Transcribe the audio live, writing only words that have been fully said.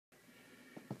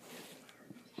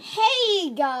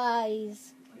Hey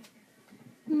guys!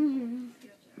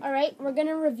 Alright, we're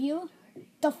gonna review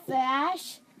The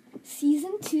Flash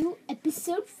Season 2,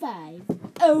 Episode 5.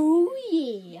 Oh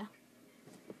yeah!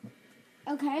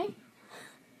 Okay.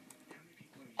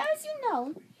 As you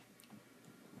know,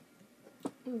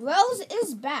 Wells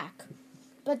is back.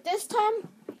 But this time,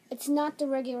 it's not the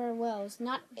regular Wells.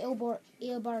 Not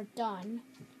Ilbert Dunn.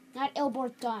 Not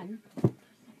Ilbert Dunn.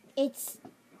 It's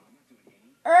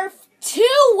Earth 2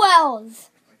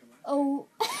 Wells! Oh.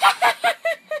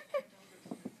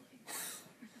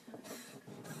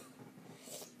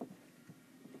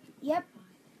 Yep.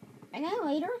 And then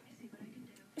later,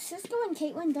 Cisco and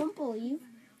Caitlin don't believe,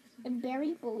 and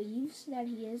Barry believes that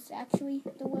he is actually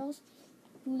the Wells,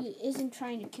 who isn't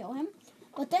trying to kill him.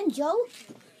 But then Joe,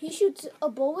 he shoots a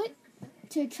bullet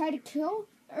to try to kill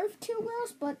Earth 2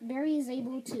 Wells, but Barry is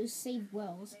able to save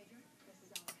Wells.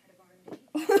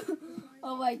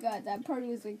 Oh my god, that part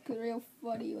was like real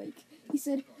funny. Like, he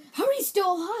said, "How are you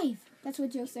still alive?" That's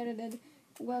what Joe said, and then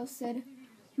Wells said,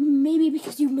 "Maybe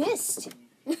because you missed."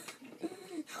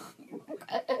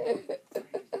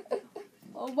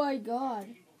 Oh my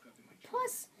god.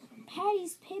 Plus,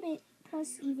 Patty's pivot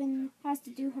even has to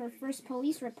do her first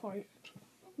police report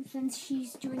since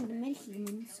she's doing the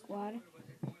Metahuman squad.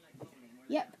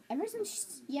 Yep,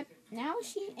 now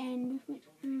she and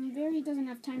Barry doesn't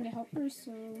have time to help her,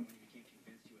 so...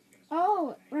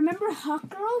 Oh, remember Hawk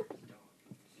Girl?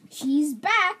 She's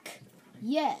back!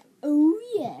 Yeah, oh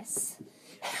yes.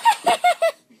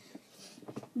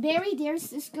 Barry dares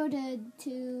Cisco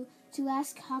to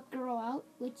ask Hawk Girl out,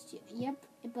 which, yep,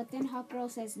 but then Hawk Girl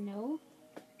says no.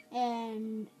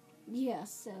 And, yeah,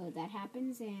 so that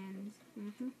happens, and,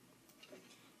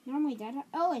 normally that,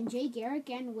 oh, and Jay Garrick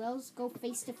and Wells go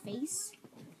face to face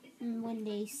when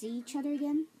they see each other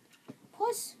again.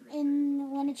 Plus,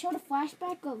 when it showed a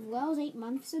flashback of Wells 8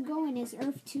 months ago in his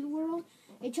Earth 2 world,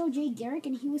 it showed Jay Garrick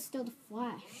and he was still the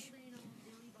Flash.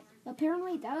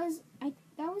 Apparently, that was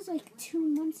like 2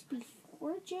 months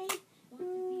before Jay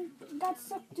got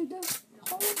sucked to the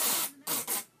hole.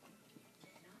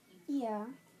 Yeah.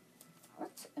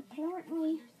 But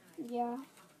apparently, yeah.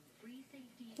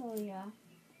 Oh, yeah.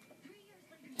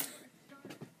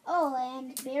 Oh,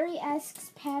 and Barry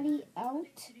asks Patty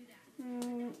out.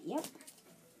 Yep.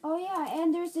 Oh, yeah,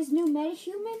 and there's this new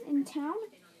metahuman in town,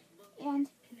 and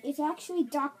it's actually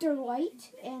Dr.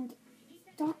 Light, and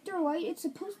Dr. Light is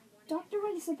supposed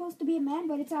to be a man,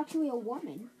 but it's actually a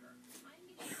woman.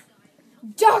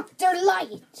 Dr.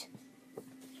 Light!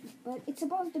 But it's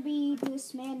supposed to be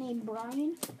this man named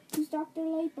Brian, who's Dr.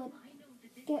 Light, but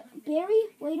Barry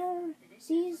later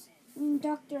sees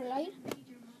Dr. Light,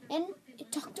 and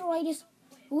Dr. Light is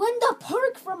Linda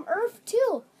Park from Earth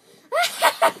 2.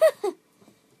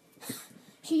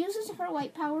 She uses her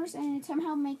light powers, and it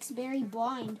somehow makes Barry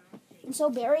blind. And so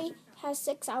Barry has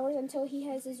 6 hours until he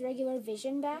has his regular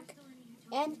vision back.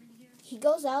 And he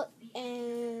goes out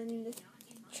and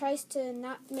tries to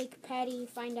not make Patty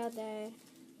find out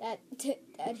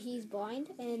that he's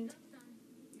blind.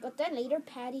 But then later,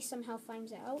 Patty somehow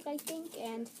finds out, I think.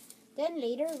 And then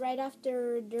later, right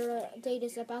after their date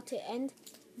is about to end,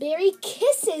 Barry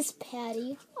kisses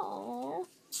Patty. Aww.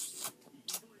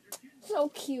 So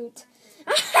cute.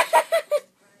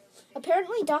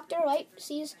 Apparently, Dr. Light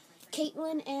sees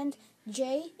Caitlin and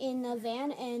Jay in a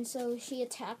van, and so she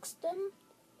attacks them,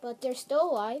 but they're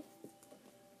still alive.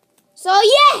 So,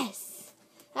 yes!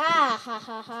 Ha ha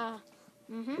ha ha.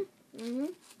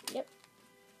 Yep.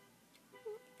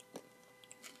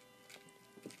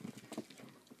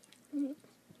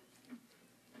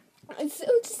 It's so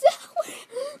sour.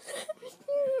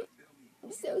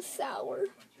 It's so sour.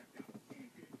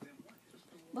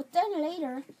 But then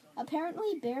later,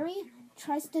 apparently Barry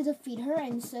tries to defeat her,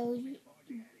 and so...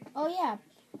 Oh, yeah.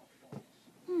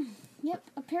 Yep,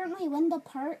 apparently Linda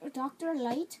Park, Dr.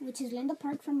 Light, which is Linda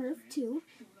Park from Earth 2,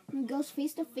 goes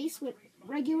face to face with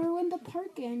regular Linda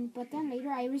Park, but then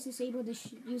later Iris is able to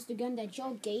use the gun that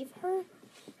Joe gave her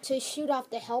to shoot off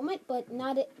the helmet, but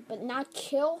not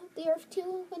kill the Earth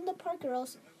 2 Linda Park, or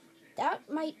else that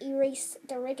might erase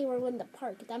the regular Linda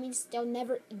Park. That means they'll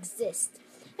never exist.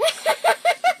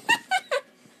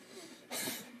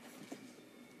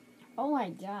 Oh my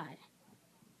god.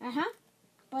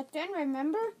 But then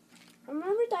remember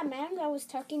that man that was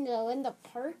talking to Linda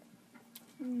Park?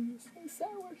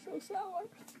 So sour.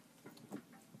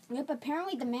 Yep,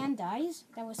 apparently the man dies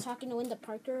that was talking to Linda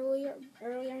Park earlier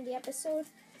in the episode.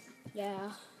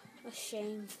 Yeah, a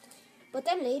shame. But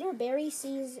then later, Barry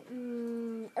sees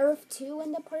Earth 2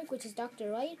 Linda Park, which is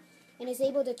Dr. Light, and is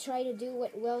able to try to do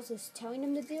what Wells is telling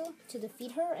him to do to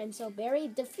defeat her, and so Barry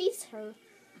defeats her.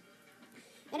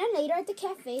 And then later at the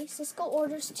cafe, Cisco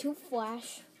orders 2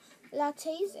 flash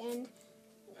lattes, and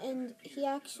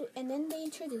then they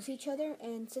introduce each other,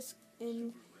 and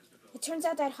it turns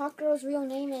out that Hot Girl's real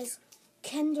name is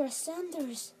Kendra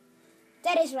Sanders.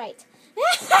 That is right.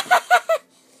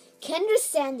 Kendra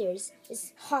Sanders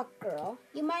is Hot Girl.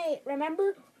 You might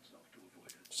remember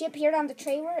she appeared on the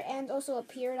trailer and also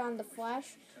appeared on the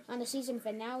Flash on the season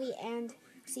finale and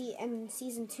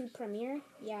season 2 premiere.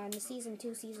 Yeah, in the season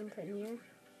 2 premiere.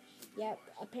 Yep,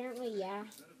 apparently, yeah.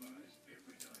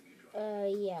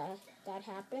 Yeah, that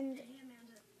happened.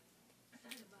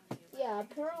 Yeah,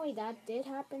 apparently that did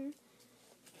happen.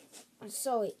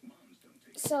 So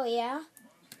yeah.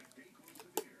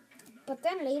 But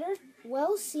then later,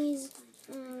 Wells sees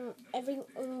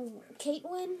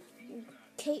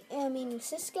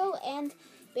Cisco and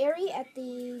Barry at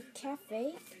the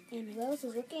cafe, and Wells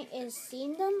is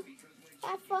seeing them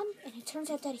have fun, and it turns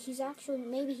out that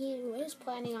maybe he is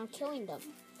planning on killing them.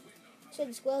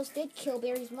 Since Wells did kill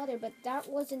Barry's mother, but that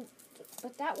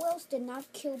Wells did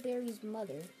not kill Barry's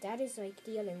mother. That is like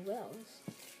the other Wells.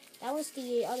 That was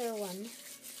the other one.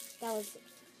 That was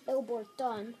Billboard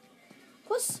done.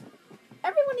 Plus,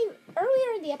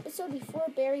 earlier in the episode, before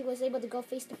Barry was able to go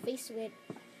face to face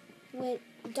with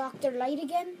Dr. Light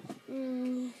again,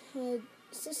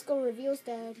 Cisco reveals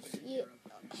that he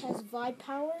has vibe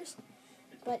powers,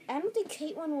 but I don't think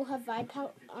Caitlin will have vibe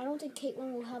power. I don't think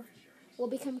Caitlin will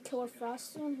become Killer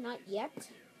Frost soon. Not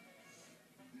yet.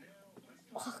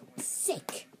 Oh,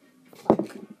 sick.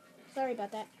 Fuck. Sorry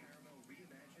about that.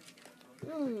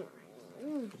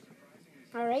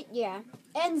 Alright, yeah.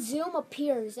 And Zoom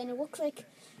appears, and it looks like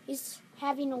he's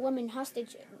having a woman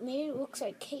hostage. Maybe it looks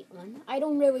like Caitlin. I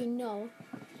don't really know.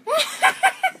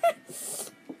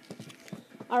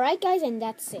 Alright, guys, and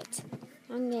that's it.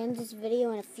 I'm going to end this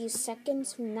video in a few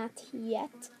seconds. Not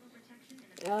yet.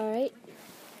 Alright.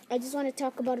 I just want to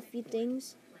talk about a few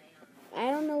things. I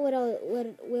don't know what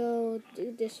we'll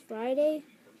do this Friday.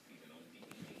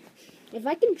 If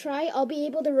I can try, I'll be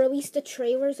able to release the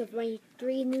trailers of my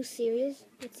 3 new series.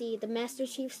 Let's see, the Master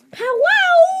Chief's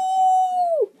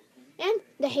Powwow! And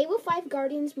the Halo 5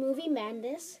 Guardians movie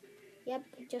Madness. Yep,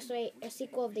 just like a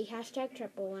sequel of the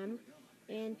 #Triple M.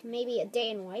 And maybe A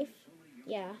Day in Life.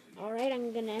 Yeah, alright,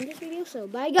 I'm gonna end this video, so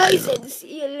bye guys, and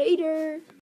see you later!